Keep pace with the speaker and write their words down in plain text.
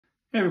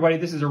Hey everybody,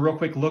 this is a real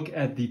quick look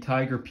at the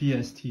Tiger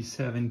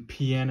PST7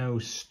 piano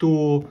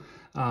stool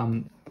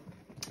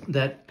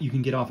that you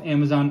can get off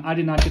Amazon. I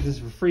did not get this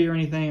for free or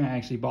anything. I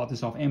actually bought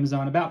this off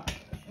Amazon about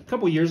a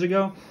couple years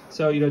ago.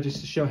 So, just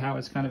to show how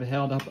it's kind of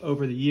held up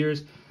over the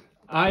years.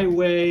 I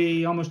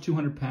weigh almost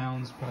 200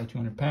 pounds, probably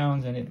 200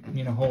 pounds, and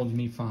it, holds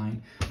me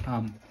fine.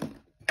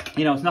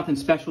 It's nothing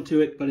special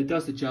to it, but it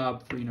does the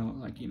job for,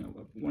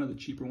 one of the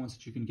cheaper ones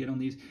that you can get on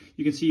these.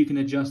 You can see you can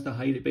adjust the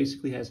height. It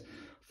basically has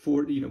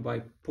four,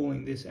 by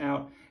pulling this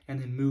out and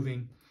then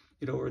moving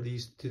it over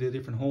these to the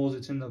different holes.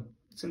 It's in the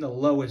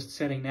lowest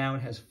setting now.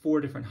 It has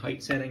 4 different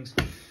height settings.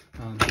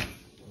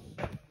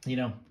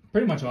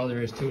 Pretty much all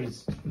there is to it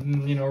is,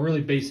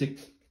 really basic.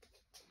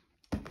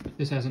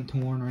 This hasn't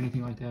torn or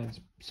anything like that. It's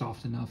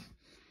soft enough.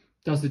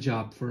 Does the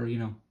job for,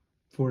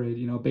 for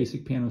a,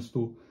 basic piano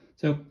stool.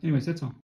 So anyways, that's all.